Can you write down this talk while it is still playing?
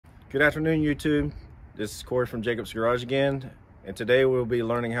Good afternoon, YouTube. This is Corey from Jacob's Garage again, and today we'll be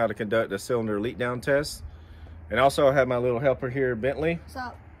learning how to conduct a cylinder leak down test. And also I have my little helper here, Bentley. What's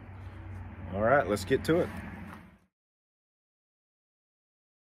up? All right, let's get to it.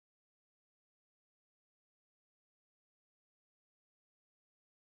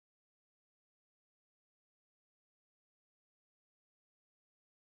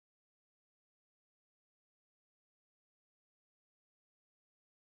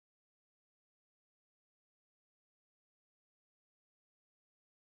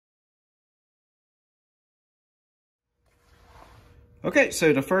 Okay,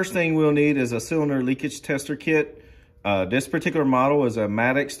 so the first thing we'll need is a cylinder leakage tester kit. This particular model is a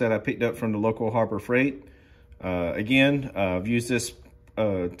Maddox that I picked up from the local Harbor Freight. I've used this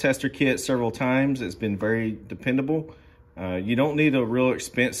tester kit several times. It's been very dependable. You don't need a real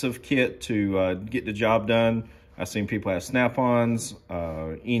expensive kit to get the job done. I've seen people have Snap-ons,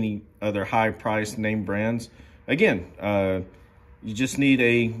 any other high-priced name brands. Again, you just need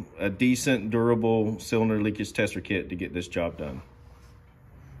a decent, durable cylinder leakage tester kit to get this job done.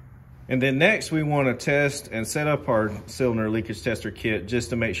 And then next we want to test and set up our cylinder leakage tester kit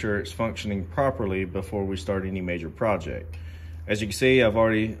just to make sure it's functioning properly before we start any major project. As you can see, I've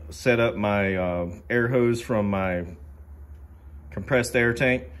already set up my air hose from my compressed air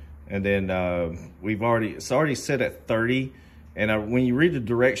tank, and then it's already set at 30. And when you read the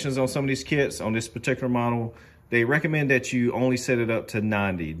directions on some of these kits on this particular model, they recommend that you only set it up to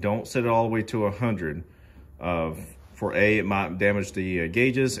 90. Don't set it all the way to 100. For A, it might damage the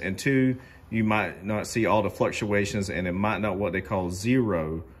gauges, and two, you might not see all the fluctuations, and it might not what they call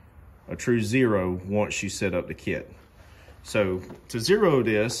zero, a true zero, once you set up the kit. So to zero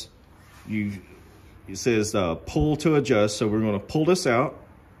this, it says pull to adjust. So we're going to pull this out,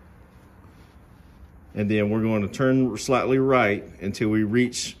 and then we're going to turn slightly right until we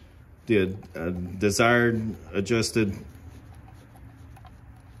reach the desired adjusted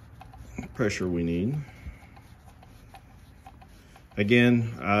pressure we need.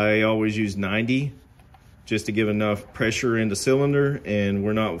 Again, I always use 90 just to give enough pressure in the cylinder, and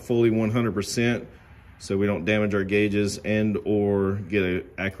we're not fully 100%, so we don't damage our gauges and or get an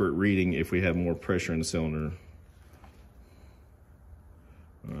accurate reading if we have more pressure in the cylinder.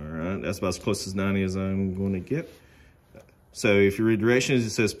 All right, that's about as close as 90 as I'm going to get. So if you read directions,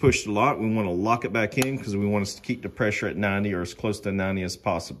 it says push to lock. We want to lock it back in because we want to keep the pressure at 90 or as close to 90 as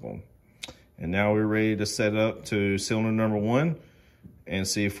possible. And now we're ready to set up to cylinder number 1 and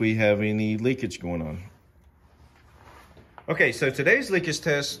see if we have any leakage going on. Okay, so today's leakage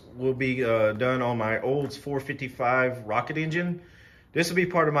test will be done on my Olds 455 rocket engine. This will be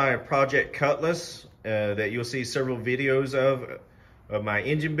part of my Project Cutlass that you'll see several videos of my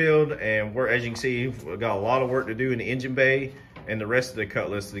engine build, and as you can see, we've got a lot of work to do in the engine bay and the rest of the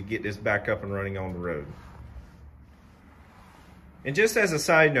Cutlass to get this back up and running on the road. And just as a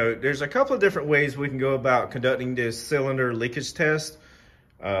side note, there's a couple of different ways we can go about conducting this cylinder leakage test.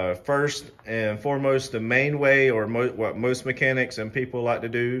 First and foremost, the main way, or what most mechanics and people like to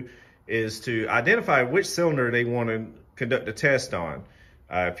do, is to identify which cylinder they want to conduct the test on.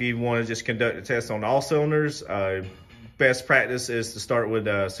 If you want to just conduct the test on all cylinders, best practice is to start with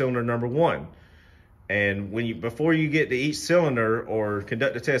cylinder number 1. And before you get to each cylinder or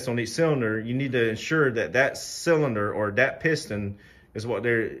conduct the test on each cylinder, you need to ensure that that cylinder or that piston is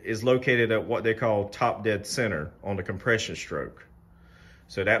located at what they call top dead center on the compression stroke.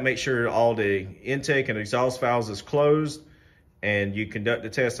 So that makes sure all the intake and exhaust valves is closed, and you conduct the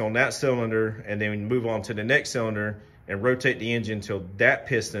test on that cylinder, and then move on to the next cylinder and rotate the engine until that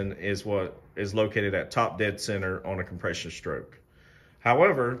piston is what is located at top dead center on a compression stroke.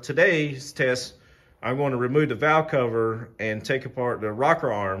 However, today's test, I'm going to remove the valve cover and take apart the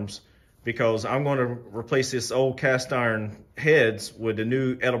rocker arms, because I'm going to replace this old cast iron heads with the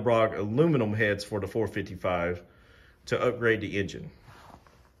new Edelbrock aluminum heads for the 455 to upgrade the engine.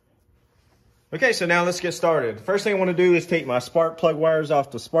 Okay, so now let's get started. First thing I want to do is take my spark plug wires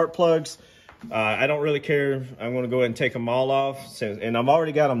off the spark plugs. I don't really care. I'm going to go ahead and take them all off, and I've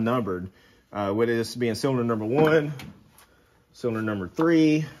already got them numbered. With this being cylinder number 1, cylinder number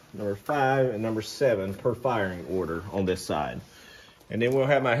 3, number 5, and number 7 per firing order on this side. And then we'll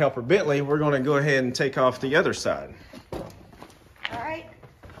have my helper Bentley. We're going to go ahead and take off the other side. All right.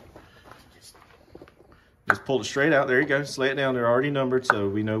 Just pull it straight out. There you go. Just lay it down. They're already numbered, so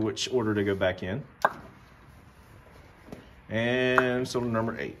we know which order to go back in. And cylinder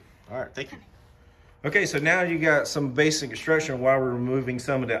number 8. All right, thank you. Okay, so now you got some basic instruction while we're removing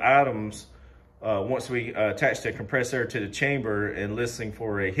some of the items. Once we attach the compressed air to the chamber and listening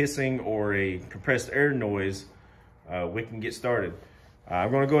for a hissing or a compressed air noise, we can get started. I'm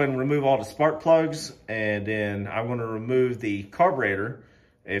going to go ahead and remove all the spark plugs, and then I'm going to remove the carburetor.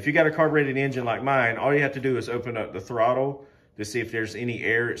 If you got a carbureted engine like mine, all you have to do is open up the throttle to see if there's any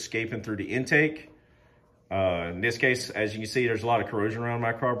air escaping through the intake. In this case, as you can see, there's a lot of corrosion around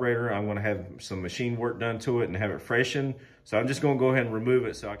my carburetor. I'm going to have some machine work done to it and have it freshened. So I'm just going to go ahead and remove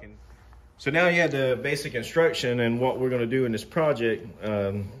it so I can. So now you have the basic instruction and what we're going to do in this project.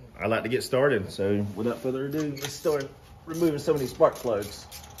 I'd like to get started. So without further ado, let's start removing some of these spark plugs.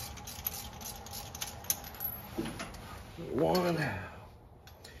 One.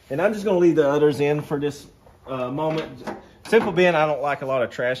 And I'm just going to leave the others in for this moment. Simple being, I don't like a lot of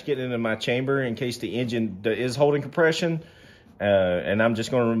trash getting into my chamber in case the engine is holding compression. And I'm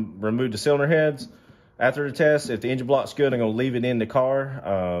just going to remove the cylinder heads after the test. If the engine block's good, I'm going to leave it in the car.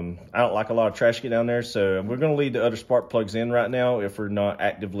 I don't like a lot of trash getting down there, so we're going to leave the other spark plugs in right now if we're not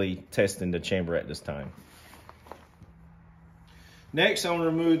actively testing the chamber at this time. Next, I'm going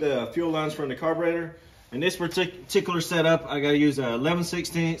to remove the fuel lines from the carburetor. In this particular setup, I got to use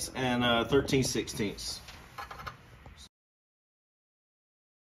 11/16 and 13/16.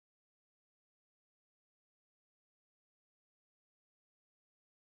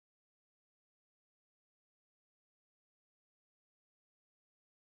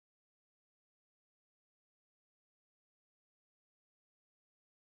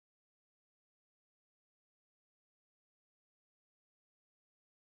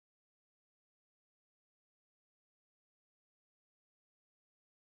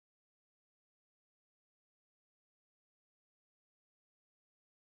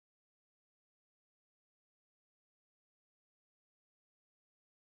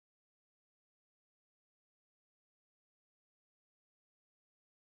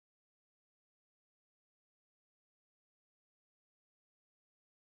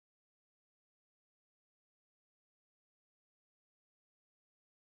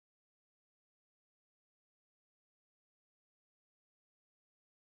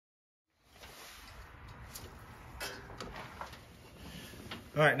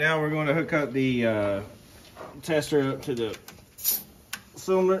 All right, now we're going to hook up the tester up to the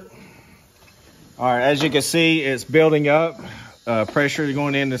cylinder. All right, as you can see, it's building up. Pressure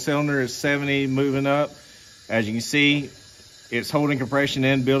going in the cylinder is 70, moving up. As you can see, it's holding compression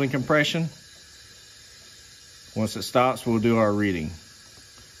and building compression. Once it stops, we'll do our reading.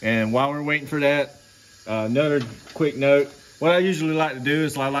 And while we're waiting for that, another quick note. What I usually like to do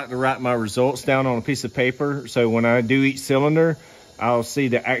is I like to write my results down on a piece of paper. So when I do each cylinder, I'll see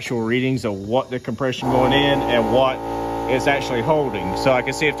the actual readings of what the compression going in and what is actually holding. So I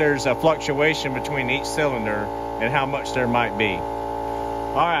can see if there's a fluctuation between each cylinder and how much there might be.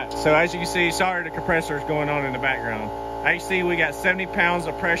 All right, so as you can see, sorry the compressor is going on in the background. As you see, we got 70 pounds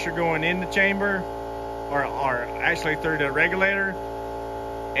of pressure going in the chamber, or actually through the regulator.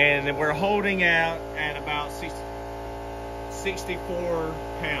 And we're holding out at about 64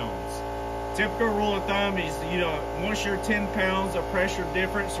 pounds. Typical rule of thumb is, once you're 10 pounds of pressure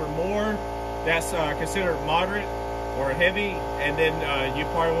difference or more, that's considered moderate or heavy. And then you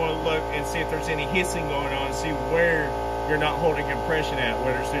probably want to look and see if there's any hissing going on, see where you're not holding compression at,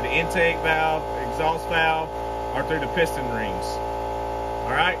 whether it's through the intake valve, exhaust valve, or through the piston rings.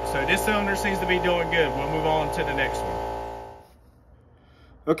 All right, so this cylinder seems to be doing good. We'll move on to the next one.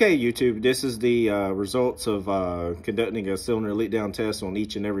 Okay, YouTube, this is the results of conducting a cylinder leak down test on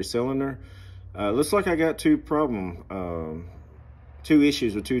each and every cylinder. Looks like I got two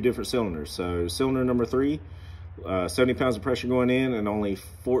issues with two different cylinders. So cylinder number 3, 70 pounds of pressure going in and only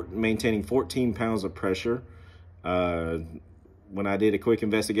maintaining 14 pounds of pressure. When I did a quick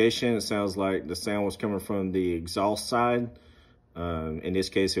investigation, it sounds like the sound was coming from the exhaust side. In this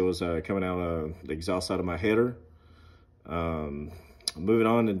case, it was coming out of the exhaust side of my header. Moving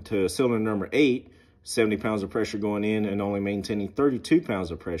on into cylinder number 8, 70 pounds of pressure going in and only maintaining 32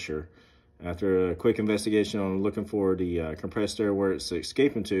 pounds of pressure. After a quick investigation on looking for the compressed air where it's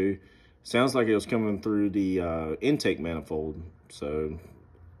escaping to, sounds like it was coming through the intake manifold. So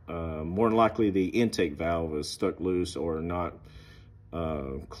more than likely the intake valve is stuck loose or not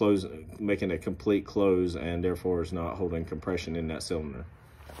making a complete close, and therefore is not holding compression in that cylinder.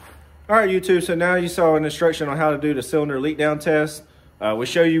 All right, YouTube, so now you saw an instruction on how to do the cylinder leak down test. We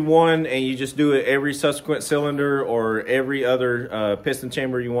show you one and you just do it every subsequent cylinder or every other piston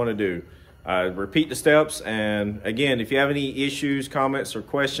chamber you want to do. Repeat the steps, and again, if you have any issues, comments, or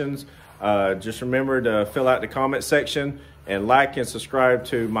questions, just remember to fill out the comment section and like and subscribe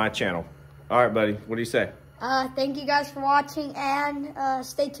to my channel. All right, buddy, what do you say? Thank you guys for watching, and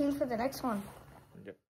stay tuned for the next one.